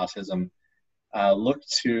who has autism looked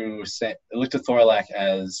to Thorlak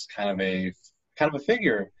as kind of a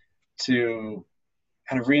figure to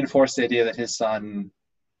kind of reinforce the idea that his son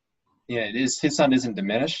isn't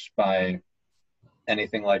diminished by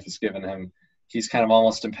anything life has given him. He's kind of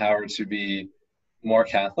almost empowered to be more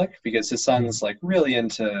Catholic because his Mhm. son's like really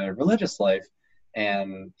into religious life,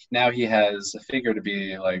 and now he has a figure to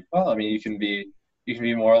be like, well, I mean, you can be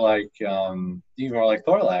more like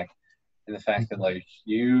Thorlak, in the fact that like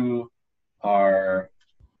you are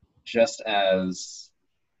just as,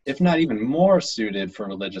 if not even more suited for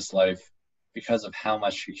religious life because of how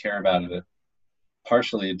much you care about it,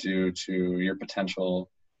 partially due to your potential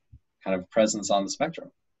kind of presence on the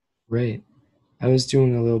spectrum. Right. I was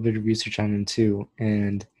doing a little bit of research on him too,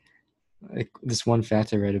 and like this one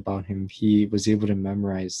fact I read about him, he was able to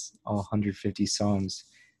memorize all 150 songs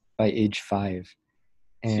by age 5,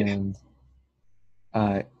 Yeah. and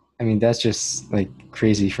uh, I mean that's just like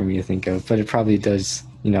crazy for me to think of, but it probably does,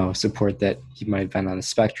 support that he might have been on the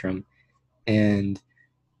spectrum. And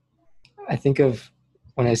I think of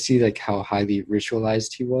when I see like how highly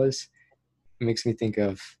ritualized he was, it makes me think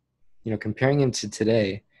of, comparing him to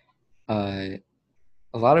today. Uh,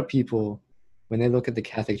 a lot of people. when they look at the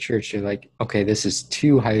Catholic Church, they're like, okay, this is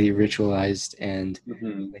too highly ritualized, and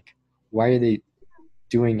Hmm. like, why are they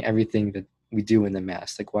doing everything that we do in the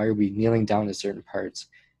Mass? Like, why are we kneeling down to certain parts,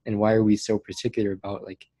 and why are we so particular about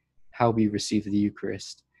like how we receive the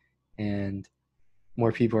Eucharist? And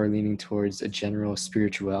more people are leaning towards a general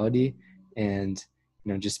spirituality and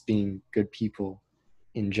just being good people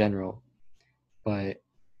in general. But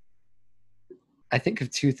I think of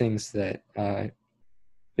two things that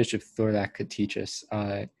Bishop Thorlak could teach us.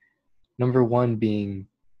 Number one being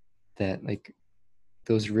that like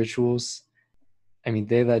those rituals, I mean,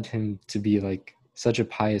 they led him to be like such a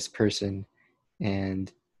pious person,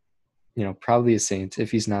 and probably a saint if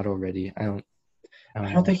he's not already. I I don't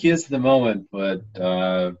don't know. think he is at the moment, but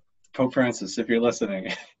Pope Francis, if you're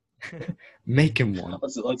listening, Make him one.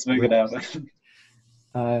 let's make it Right. happen.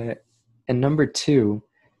 Uh, and number two,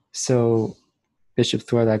 so Bishop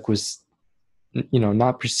Thorlak was,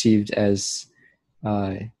 not perceived as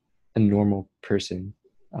uh, a normal person,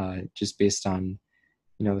 just based on,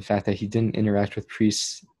 the fact that he didn't interact with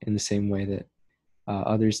priests in the same way that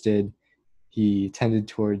others did. He tended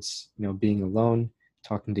towards, being alone,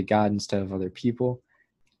 talking to God instead of other people.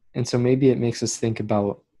 And so maybe it makes us think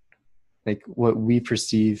about like what we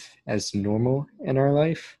perceive as normal in our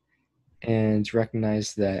life and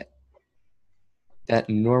recognize that that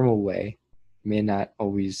normal way may not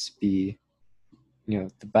always be,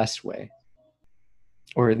 the best way,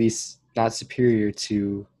 or at least not superior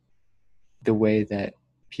to the way that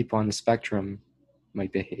people on the spectrum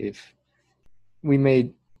might behave. We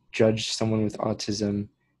may judge someone with autism,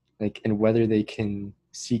 like, and whether they can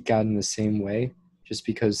seek God in the same way just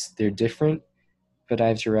because they're different. But I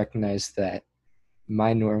have to recognize that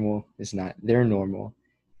my normal is not their normal,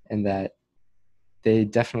 and that they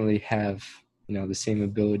definitely have, the same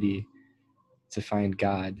ability to find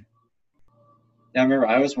God. Yeah, I remember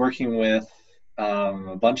I was working with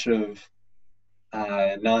a bunch of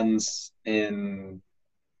nuns in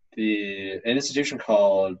an institution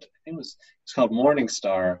called, I think it's called Morning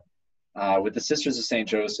Star, with the Sisters of Saint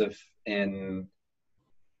Joseph in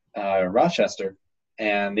Rochester,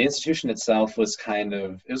 and the institution itself was kind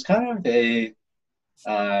of a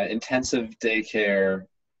intensive daycare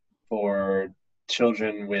for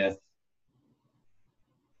children with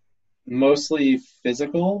mostly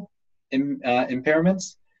physical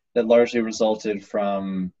impairments that largely resulted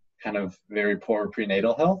from kind of very poor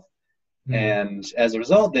prenatal health. Mm. And as a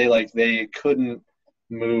result, they couldn't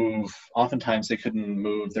move. Oftentimes, they couldn't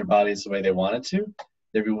move their bodies the way they wanted to.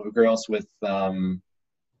 There'd be girls with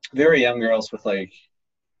very young girls with like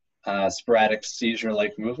sporadic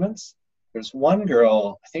seizure-like movements. There's one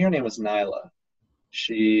girl, I think her name was Nyla.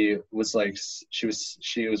 She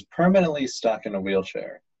was permanently stuck in a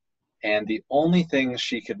wheelchair, and the only things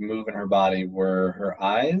she could move in her body were her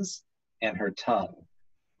eyes and her tongue,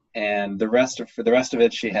 and for the rest of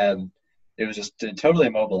it, it was just totally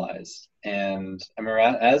immobilized. And I remember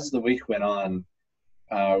as the week went on,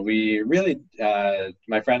 we really,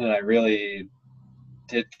 my friend and I really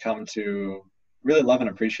did come to really love and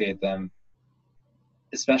appreciate them,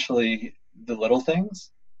 especially the little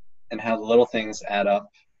things and how the little things add up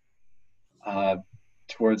uh,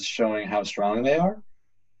 towards showing how strong they are.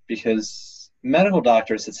 Because medical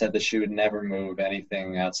doctors had said that she would never move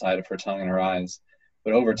anything outside of her tongue and her eyes.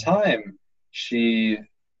 But over time, she,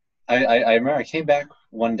 I remember I came back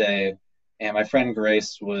one day and my friend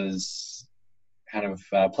Grace was kind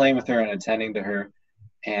of playing with her and attending to her.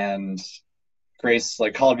 And Grace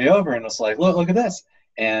like called me over and was like, look at this.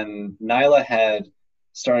 And Nyla had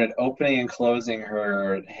started opening and closing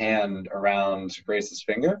her hand around Grace's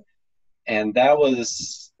finger. And that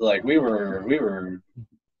was like, we were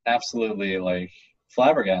absolutely like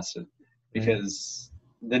flabbergasted Right. because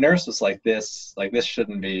the nurse was like this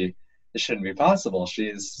shouldn't be possible.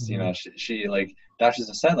 She's you Mhm. know she like doctors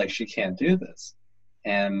have said like she can't do this,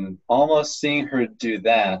 and almost seeing her do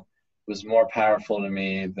that was more powerful to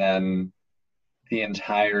me than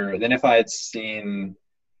if I had seen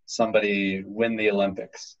somebody win the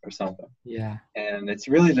Olympics or something. Yeah. And it's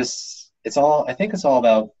really just it's all I think it's all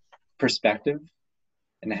about perspective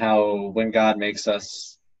and how when God makes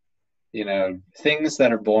us, things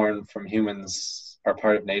that are born from humans are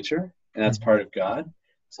part of nature, and that's Mhm. part of God.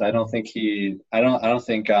 So I don't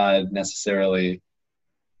think God necessarily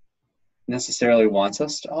wants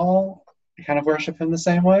us to all kind of worship Him the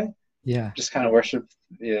same way. Yeah. Just kind of worship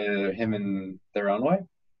Him in their own way.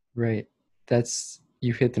 Right.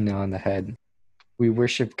 You hit the nail on the head. We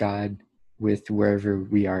worship God with wherever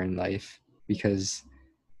we are in life because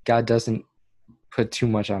God doesn't put too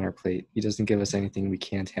much on our plate. He doesn't give us anything we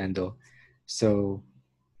can't handle. So,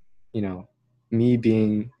 you know, me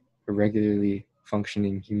being a regularly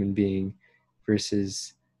functioning human being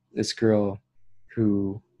versus this girl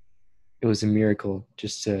who it was a miracle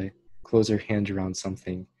just to close her hand around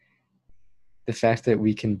something. The fact that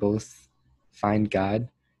we can both find God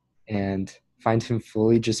and find him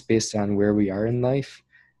fully just based on where we are in life,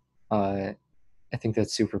 I think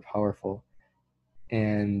that's super powerful.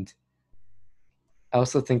 And I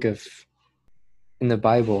also think of in the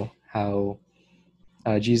Bible how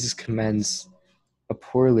Jesus commends a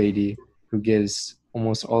poor lady who gives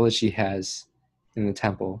almost all that she has in the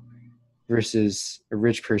temple versus a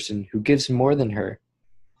rich person who gives more than her,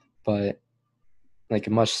 but like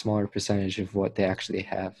a much smaller percentage of what they actually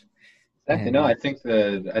have. Exactly. No, And I think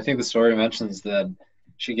the story mentions that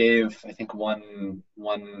she gave, I think one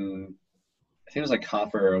I think it was like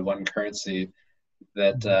copper or one currency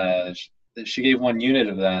that that she gave 1 unit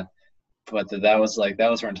of that, but that was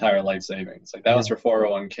her entire life savings. Like that yeah, was her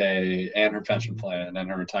 401k and her pension mhm, plan and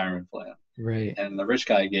her retirement plan. right, And the rich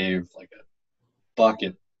guy gave like a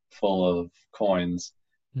bucket full of coins,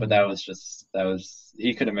 but mhm, that was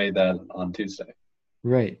he could have made that on Tuesday.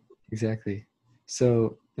 right, exactly.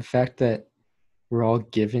 So the fact that we're all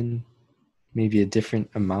given maybe a different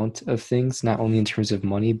amount of things, not only in terms of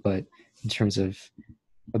money, but in terms of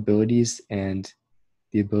abilities and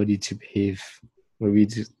the ability to behave what we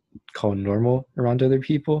call normal around other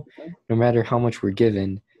people. No matter how much we're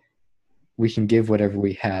given, we can give whatever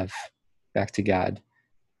we have back to God.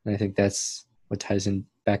 And I think that's what ties in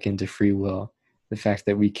back into free will, the fact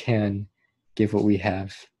that we can give what we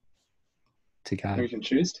have to We God, can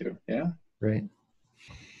choose to, yeah. right?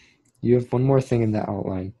 You have one more thing in the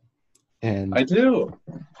outline, and I do.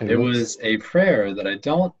 it It looks, was a prayer that I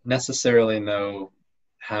don't necessarily know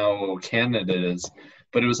how canon it is,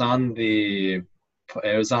 but it was on the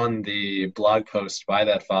blog post by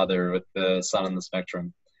that father with the sun on the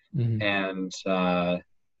spectrum. mhm, And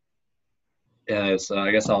yeah, so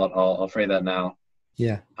I guess I'll pray that now.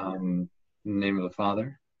 yeah, In the name of the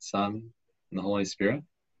Father, Son, and the Holy Spirit.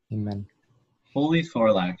 amen, Holy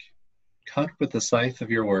Thorlak, cut with the scythe of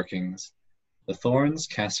your workings, the thorns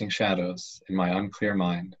casting shadows in my unclear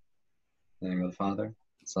mind. In the name of the Father,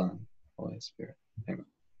 Son, Holy Spirit. Amen.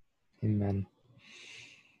 amen.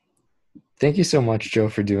 Thank you so much, Joe,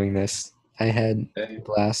 for doing this. I had a Okay.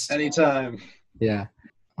 blast. Anytime. Yeah.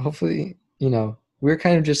 Hopefully, we're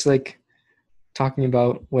kind of just like talking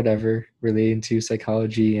about whatever relating to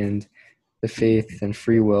psychology and the faith and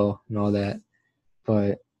free will and all that.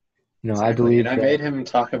 But, I Exactly. And believe I that made him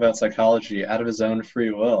talk about psychology out of his own free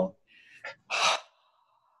will.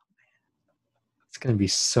 it's going to be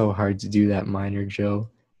so hard to do that minor, Joe.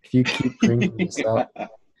 If you keep bringing this up, the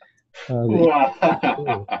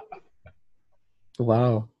Wow.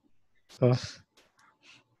 wow. Ugh,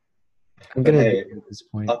 I'm But going to hey, leave at this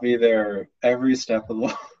point. I'll be there every step of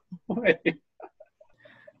the way.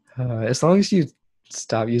 As long as you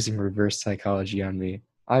stop using reverse psychology on me,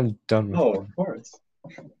 I'm done with Oh, that. of course.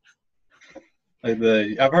 I've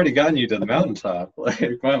already gotten you to the mountaintop.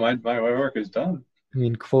 Like my work is done. I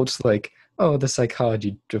mean, quotes like, oh, the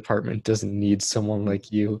psychology department doesn't need someone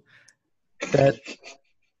like you. That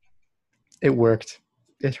it worked.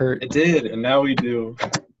 It hurt. It did, and now we do.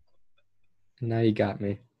 Now you got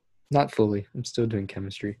me. Not fully. I'm still doing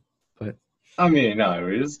chemistry, but I mean, no,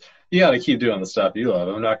 you got to keep doing the stuff you love.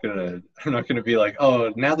 I'm not gonna be like,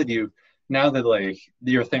 oh, now that like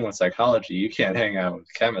your thing with psychology, you can't hang out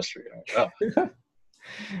with chemistry. Like, oh,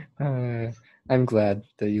 uh, I'm glad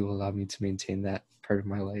that you allow me to maintain that part of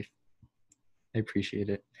my life. I appreciate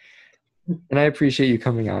it. And I appreciate you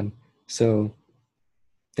coming on. So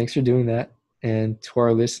thanks for doing that. And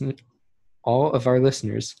to all of our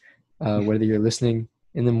listeners, whether you're listening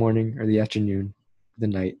in the morning or the afternoon, the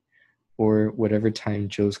night, or whatever time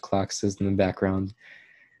Joe's clock says in the background,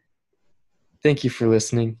 thank you for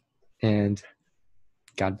listening and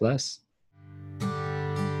God bless.